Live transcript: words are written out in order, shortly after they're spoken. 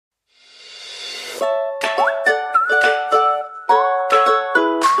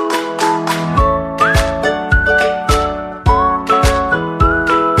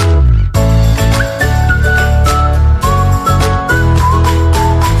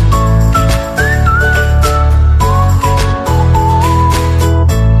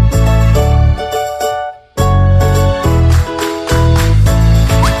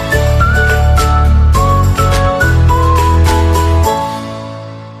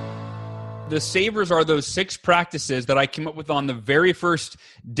The savers are those 6 practices that I came up with on the very first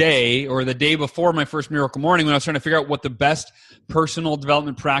day or the day before my first Miracle Morning when I was trying to figure out what the best personal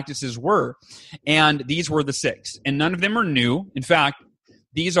development practices were. And these were the 6. And none of them are new. In fact,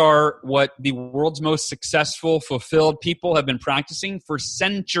 these are what the world's most successful, fulfilled people have been practicing for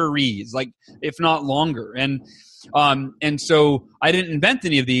centuries, like if not longer. And so I didn't invent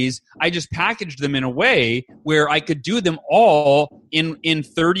any of these. I just packaged them in a way where I could do them all in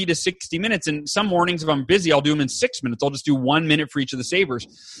 30 to 60 minutes. And some mornings, if I'm busy, I'll do them in 6 minutes. I'll just do 1 minute for each of the savers.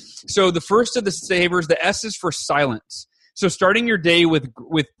 So the first of the savers, the S is for silence. So starting your day with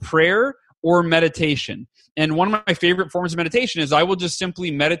prayer or meditation. And one of my favorite forms of meditation is I will just simply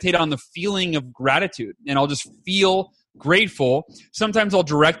meditate on the feeling of gratitude. And I'll just feel grateful. Sometimes I'll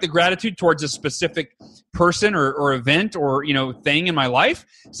direct the gratitude towards a specific person or event or thing in my life.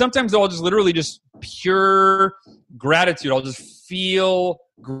 Sometimes I'll just literally just pure gratitude. I'll just feel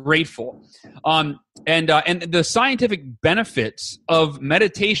grateful. And the scientific benefits of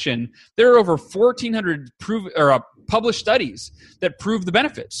meditation, there are over 1,400 published studies that prove the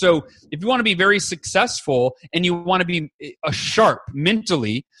benefits. So if you want to be very successful and you want to be sharp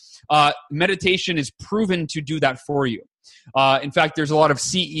mentally, meditation is proven to do that for you. In fact, there's a lot of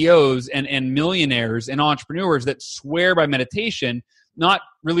CEOs and millionaires and entrepreneurs that swear by meditation, not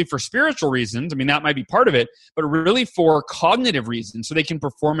really for spiritual reasons. I mean, that might be part of it, but really for cognitive reasons so they can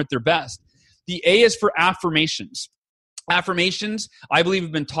perform at their best. The A is for affirmations. Affirmations, I believe,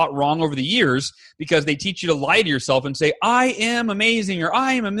 have been taught wrong over the years because they teach you to lie to yourself and say, I am amazing, or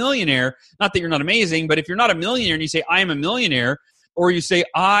I am a millionaire. Not that you're not amazing, but if you're not a millionaire and you say, I am a millionaire, or you say,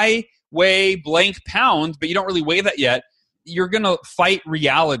 I weigh blank pounds, but you don't really weigh that yet, you're going to fight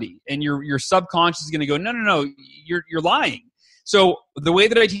reality. And your subconscious is going to go, no, you're lying. So the way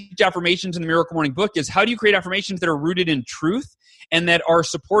that I teach affirmations in the Miracle Morning book is how do you create affirmations that are rooted in truth and that are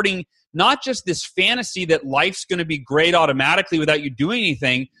supporting not just this fantasy that life's going to be great automatically without you doing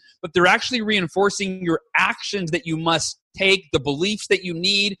anything, but they're actually reinforcing your actions that you must take, the beliefs that you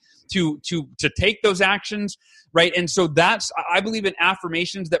need to take those actions, right? And so I believe in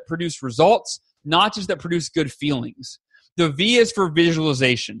affirmations that produce results, not just that produce good feelings. The V is for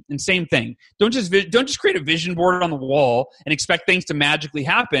visualization, and same thing. Don't just create a vision board on the wall and expect things to magically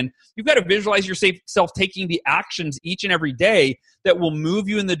happen. You've got to visualize yourself taking the actions each and every day that will move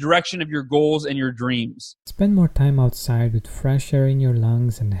you in the direction of your goals and your dreams. Spend more time outside with fresh air in your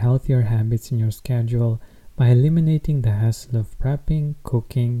lungs and healthier habits in your schedule by eliminating the hassle of prepping,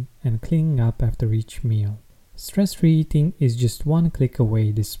 cooking, and cleaning up after each meal. Stress-free eating is just one click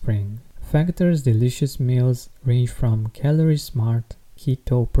away this spring. Factor's delicious meals range from Calorie Smart,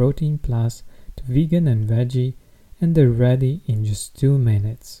 Keto, Protein Plus to vegan and veggie, and they're ready in just 2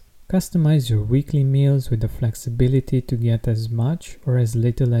 minutes. Customize your weekly meals with the flexibility to get as much or as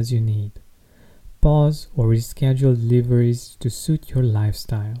little as you need. Pause or reschedule deliveries to suit your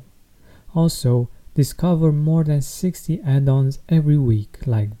lifestyle. Also, discover more than 60 add-ons every week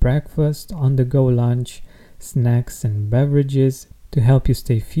like breakfast, on-the-go lunch, snacks and beverages to help you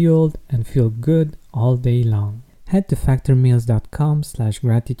stay fueled and feel good all day long. Head to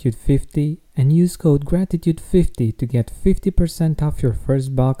factormeals.com/gratitude50 and use code gratitude50 to get 50% off your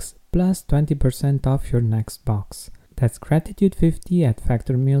first box plus 20% off your next box. That's gratitude50 at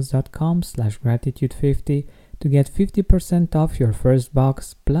factormeals.com/gratitude50 to get 50% off your first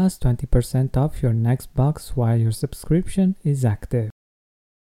box plus 20% off your next box while your subscription is active.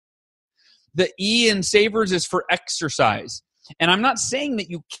 The E in Savers is for exercise. And I'm not saying that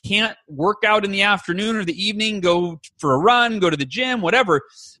you can't work out in the afternoon or the evening, go for a run, go to the gym, whatever.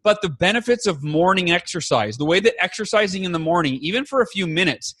 But the benefits of morning exercise, the way that exercising in the morning, even for a few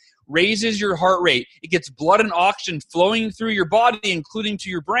minutes, raises your heart rate. It gets blood and oxygen flowing through your body, including to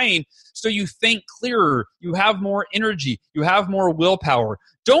your brain, so you think clearer, you have more energy, you have more willpower.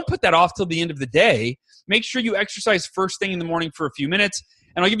 Don't put that off till the end of the day. Make sure you exercise first thing in the morning for a few minutes.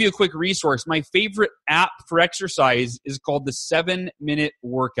 And I'll give you a quick resource. My favorite app for exercise is called the 7-Minute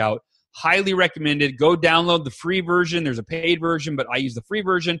Workout. Highly recommended. Go download the free version. There's a paid version, but I use the free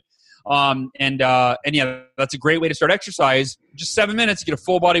version. And yeah, that's a great way to start exercise. Just 7 minutes, you get a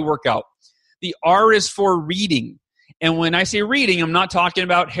full body workout. The R is for reading. And when I say reading, I'm not talking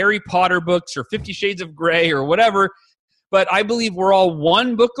about Harry Potter books or 50 Shades of Grey or whatever, but I believe we're all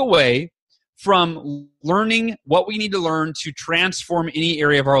one book away from learning what we need to learn to transform any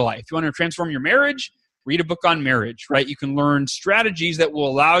area of our life. You want to transform your marriage? Read a book on marriage, right? You can learn strategies that will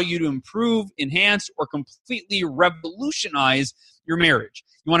allow you to improve, enhance, or completely revolutionize your marriage.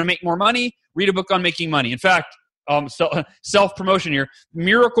 You want to make more money? Read a book on making money. In fact, self-promotion here,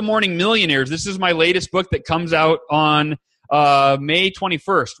 Miracle Morning Millionaires. This is my latest book that comes out on May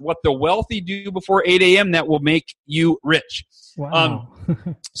 21st. What the wealthy do before 8 a.m. that will make you rich. Wow.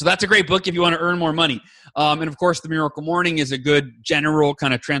 So that's a great book if you want to earn more money. And of course, The Miracle Morning is a good general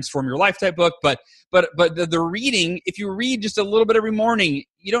kind of transform your life type book. But the reading, if you read just a little bit every morning,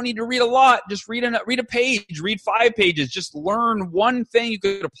 you don't need to read a lot. Just read a page, read 5 pages. Just learn one thing you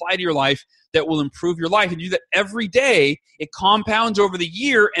could apply to your life that will improve your life. And you do that every day. It compounds over the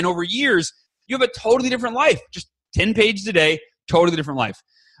year, and over years, you have a totally different life. Just 10 pages a day, totally different life.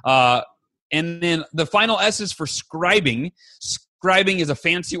 And then the final S is for scribing. Scribing is a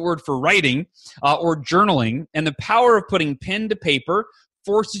fancy word for writing or journaling. And the power of putting pen to paper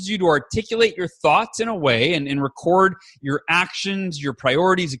forces you to articulate your thoughts in a way and record your actions, your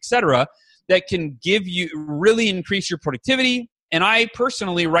priorities, etc., that can give you really increase your productivity. And I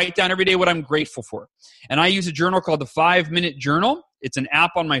personally write down every day what I'm grateful for. And I use a journal called the 5-Minute Journal. It's an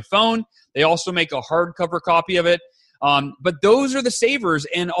app on my phone. They also make a hardcover copy of it. But those are the savers.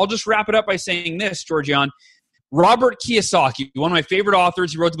 And I'll just wrap it up by saying this, Georgian. Robert Kiyosaki, one of my favorite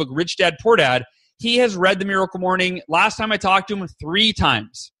authors, he wrote the book Rich Dad, Poor Dad. He has read The Miracle Morning. Last time I talked to him 3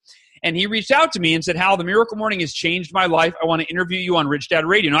 times. And he reached out to me and said, Hal, The Miracle Morning has changed my life. I want to interview you on Rich Dad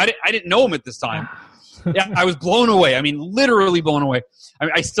Radio. Now, I didn't know him at this time. Yeah, I was blown away. I mean, literally blown away.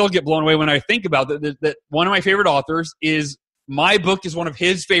 I still get blown away when I think about that one of my favorite authors is, my book is one of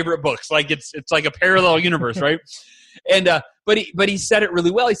his favorite books. Like it's like a parallel universe, right? And but he said it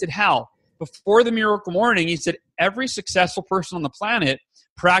really well. He said, Hal, before The Miracle Morning, he said, every successful person on the planet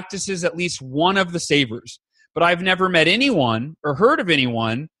practices at least one of the savers. But I've never met anyone or heard of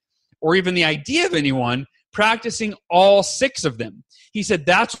anyone or even the idea of anyone practicing all 6 of them. He said,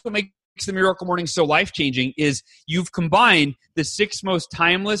 that's what makes The Miracle Morning so life-changing is you've combined the 6 most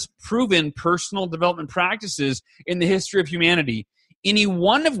timeless, proven personal development practices in the history of humanity, any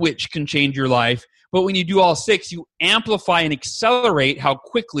one of which can change your life. But when you do all 6, you amplify and accelerate how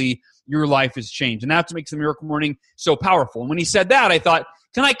quickly your life is changed. And that's what makes The Miracle Morning so powerful. And when he said that, I thought,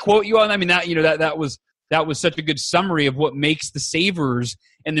 can I quote you on? I mean, that was such a good summary of what makes the savers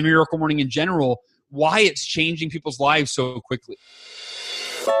and The Miracle Morning in general, why it's changing people's lives so quickly.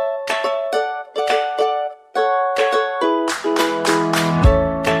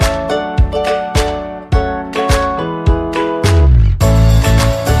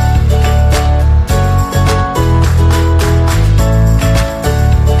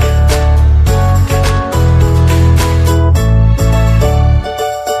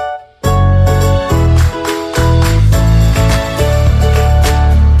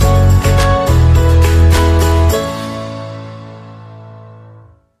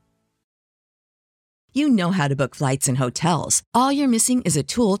 You know how to book flights and hotels. All you're missing is a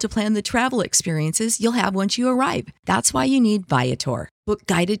tool to plan the travel experiences you'll have once you arrive. That's why you need Viator. Book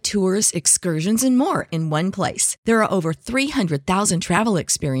guided tours, excursions, and more in one place. There are over 300,000 travel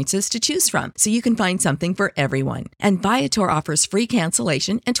experiences to choose from, so you can find something for everyone. And Viator offers free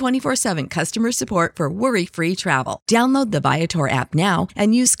cancellation and 24/7 customer support for worry-free travel. Download the Viator app now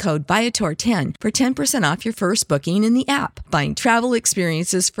and use code Viator10 for 10% off your first booking in the app. Find travel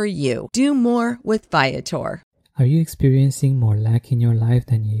experiences for you. Do more with Viator. Are you experiencing more lack in your life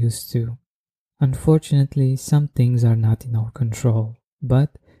than you used to? Unfortunately, some things are not in our control,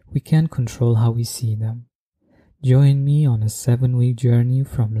 but we can control how we see them. Join me on a 7-week journey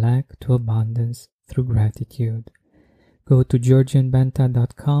from lack to abundance through gratitude. Go to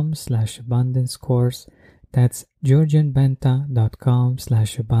georgianbenta.com/abundance course. That's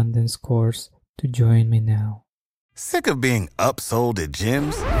georgianbenta.com/abundance course to join me now. Sick of being upsold at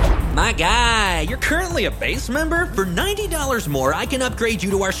gyms? My guy, you're currently a base member. For $90 more, I can upgrade you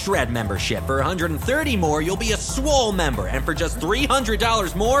to our Shred membership. For $130 more, you'll be a Swole member. And for just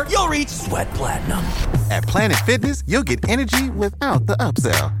 $300 more, you'll reach Sweat Platinum. At Planet Fitness, you'll get energy without the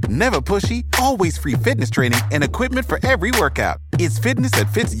upsell. Never pushy, always free fitness training and equipment for every workout. It's fitness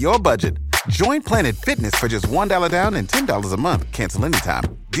that fits your budget. Join Planet Fitness for just $1 down and $10 a month. Cancel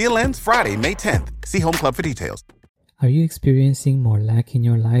anytime. Deal ends Friday, May 10th. See Home Club for details. Are you experiencing more lack in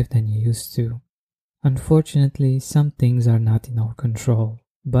your life than you used to? Unfortunately, some things are not in our control,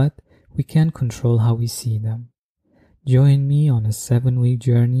 but we can control how we see them. Join me on a 7-week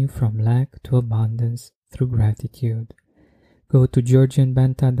journey from lack to abundance through gratitude. Go to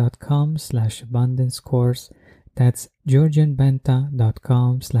georgianbenta.com/abundance course. That's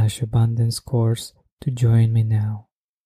georgianbenta.com/abundance course to join me now.